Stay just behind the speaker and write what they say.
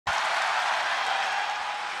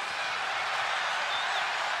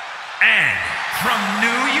And from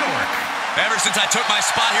New York. Ever since I took my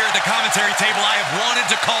spot here at the commentary table, I have wanted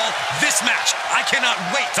to call this match. I cannot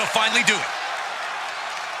wait to finally do it.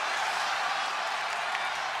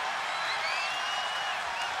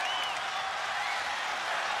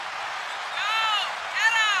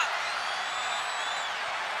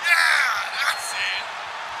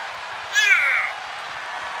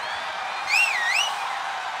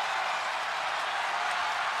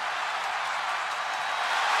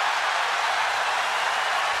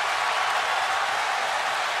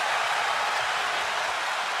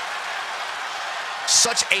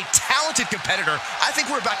 Such a talented competitor. I think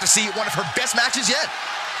we're about to see one of her best matches yet.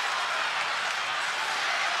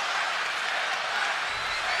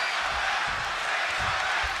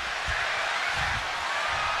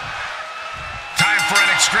 Time for an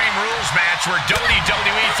Extreme Rules match where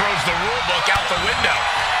WWE throws the rule book out the window.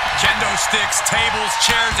 Kendo sticks, tables,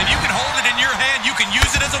 chairs. If you can hold it in your hand, you can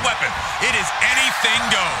use it as a weapon. It is anything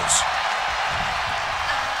goes.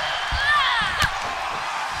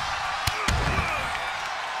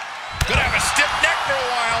 Could have a stiff neck for a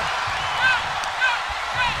while.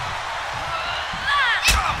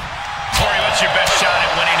 Corey, what's your best shot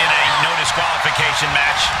at winning in a no disqualification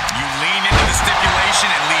match? You lean into the stipulation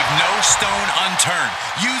and leave no stone unturned.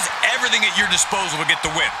 Use everything at your disposal to get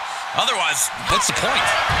the win. Otherwise, what's the point?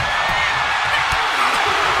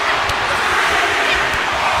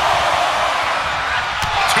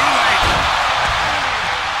 Too late.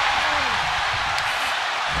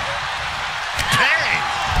 Bang!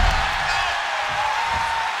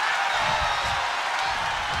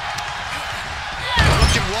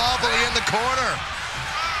 Looking wobbly in the corner.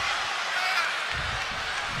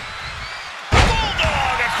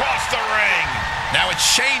 Bulldog across the ring. Now it's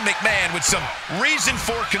Shane McMahon with some reason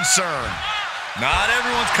for concern. Not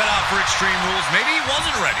everyone's cut out for Extreme Rules. Maybe he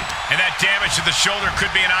wasn't ready. And that damage to the shoulder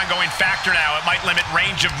could be an ongoing factor now. It might limit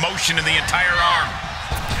range of motion in the entire arm.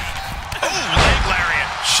 Oh, leg lariat.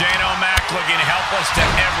 Shane O'Mac looking helpless to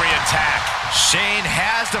every attack. Shane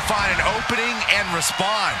has to find an opening and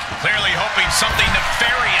respond. Clearly hoping something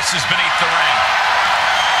nefarious is beneath the ring.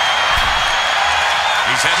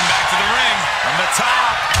 He's heading back to the ring. From the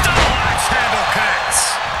top, double axe handle connects.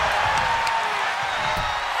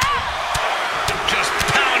 Just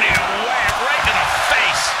pounding away right to the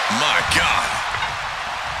face. My God.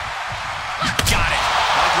 Got it.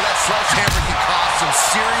 Michael, that sledgehammer can cause some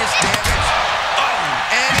serious damage. Oh,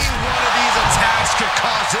 Any one of these attacks could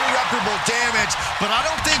cause irreparable damage, but I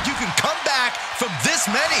don't think you can come back from this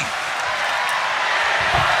many.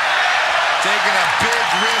 Taking a big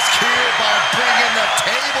risk here by bringing the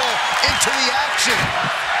table into the action.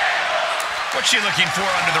 what's she looking for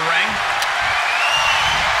under the ring?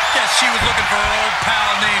 Guess she was looking for her old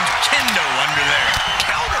pal named Kendo under there.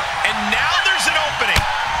 Counter. And now there's an opening.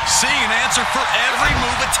 Seeing an answer for every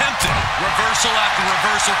move attempted. Reversal after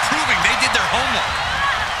reversal, proving they did their homework.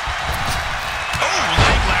 Oh,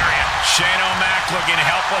 leg lariat. Shane O'Mac looking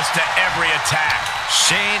helpless to every attack.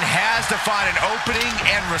 Shane has to find an opening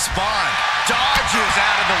and respond. Dodges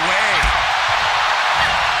out of the way.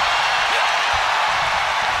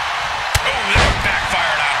 Oh, that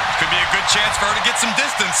backfired on her. Could be a good chance for her to get some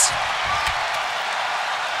distance.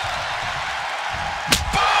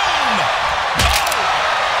 Boom! Oh!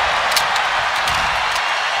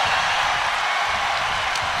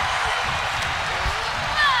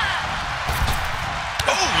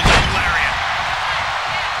 Oh, leg lariat.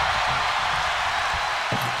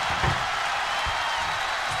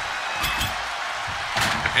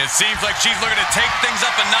 It seems like she's looking to take things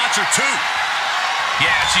up a notch or two.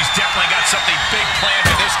 Yeah, she's definitely got something big planned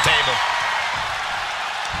for this table.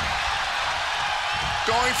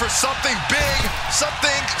 Going for something big,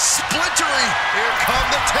 something splintery. Here come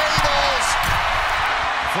the tables.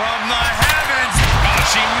 From the heavens. Oh,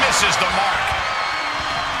 she misses the mark.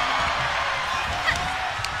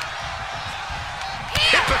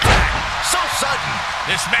 Hip attack. So sudden.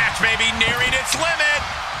 This match may be nearing its limit.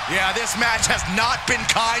 Yeah, this match has not been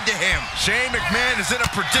kind to him. Shane McMahon is in a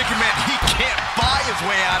predicament. He can't buy his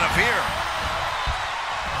way out of here.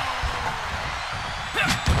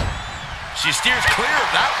 She steers clear of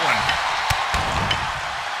that one.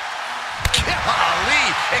 Golly,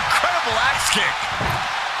 incredible axe kick.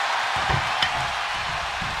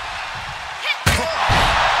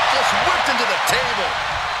 Just whipped into the table.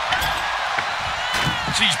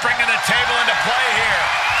 She's bringing the table into play here.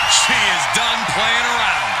 She is done playing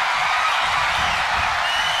around.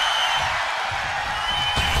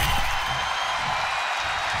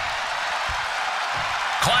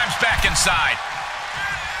 Climbs back inside.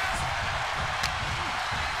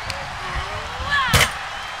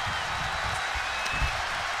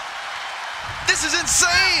 This is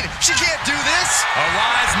insane. She can't do this. A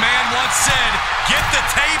wise man once said, get the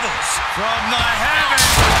tables from the heavens.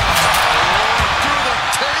 Through the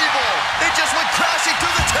table. It just went crashing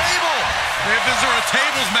through the table. If this were a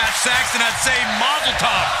tables match, Saxton, I'd say mazel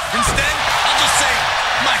tov. Instead, I'll just say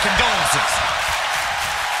my condolences.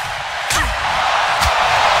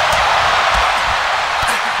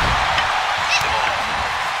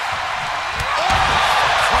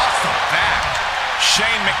 Across the back.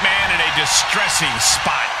 Shane McMahon in a distressing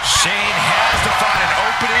spot. Shane has to find an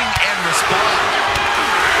opening and respond.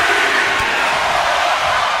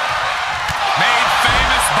 Made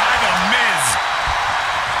famous by The Miz.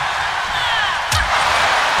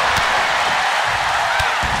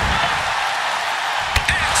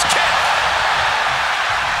 Axe kick.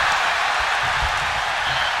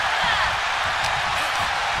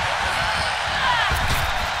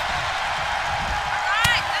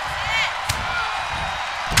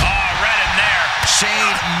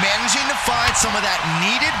 Shane managing to find some of that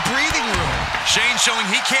needed breathing room. Shane showing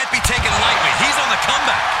he can't be taken lightly. He's on the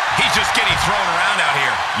comeback. He's just getting thrown around out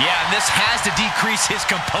here. Yeah, and this has to decrease his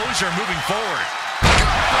composure moving forward.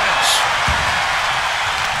 Wrench.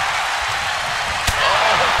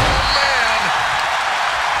 Oh, man.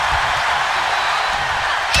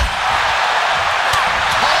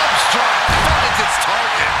 Palm strike finds its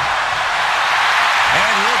target.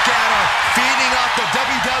 And look at her, feeding off the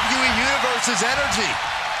WWE Universe's energy.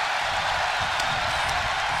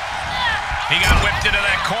 He got whipped into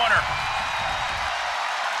that corner.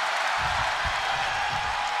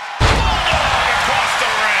 Across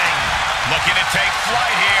the ring. Looking to take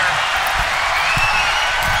flight here.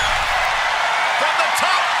 From the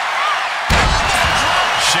top.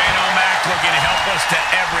 Shane O'Mac looking helpless to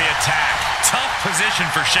every attack. Tough position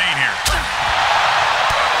for Shane here.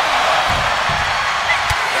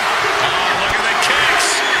 Look at the kicks.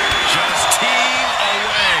 Just team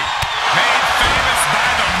away. Made famous by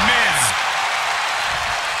The Miz.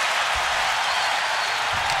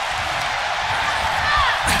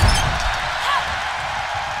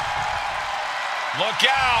 Look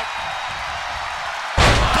out.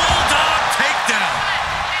 Bulldog takedown.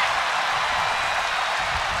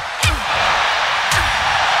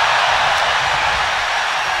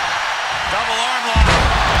 Double arm lock.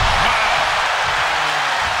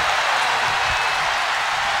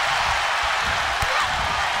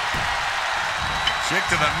 Kick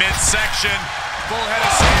to the midsection. Full head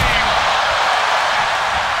of steam.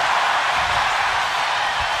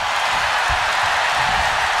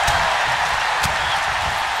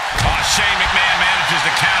 Oh, Shane McMahon manages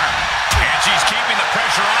to counter. And she's keeping the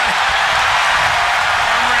pressure on.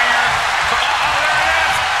 Ringer. Oh, there it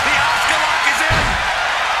is. The Oscar lock is in.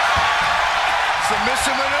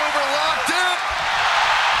 Submission maneuver locked in.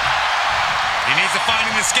 He needs to find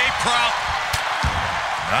an escape route.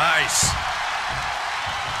 Nice.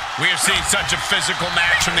 We have seen such a physical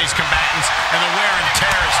match from these combatants, and the wear and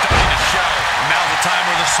tear is starting to show. Now's the time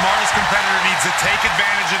where the smartest competitor needs to take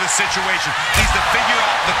advantage of the situation. Needs to figure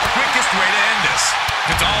out the quickest way to end this.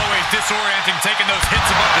 It's always disorienting taking those hits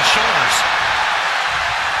above the shoulders.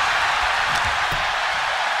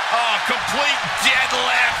 Oh, complete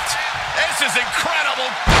deadlift. This is incredible.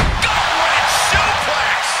 Gut-wrench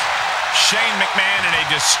suplex. Shane McMahon in a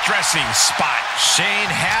distressing spot.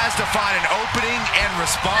 Shane has to find an opening and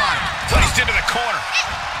respond. Placed into the corner.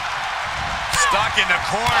 Stuck in the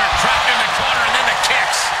corner. Trapped in the corner, and then the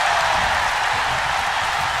kicks.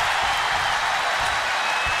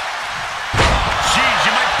 Jeez,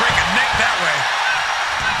 you might break a neck that way.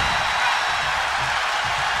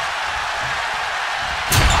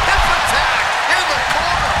 Hip attack in the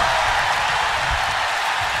corner.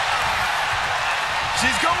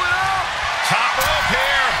 She's going up. Top rope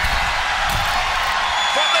here.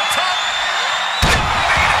 From the top.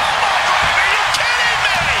 Are you kidding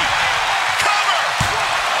me? Cover.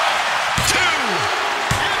 2.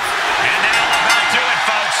 And that'll about do it,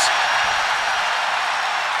 folks.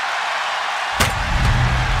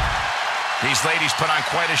 These ladies put on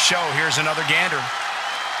quite a show. Here's another gander.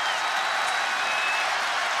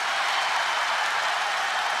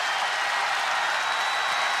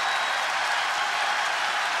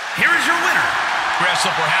 Here is your winner.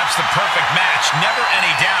 Wrestle perhaps the perfect match. Never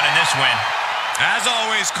any doubt in this win. As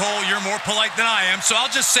always, Cole, you're more polite than I am, so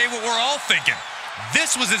I'll just say what we're all thinking.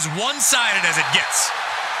 This was as one-sided as it gets.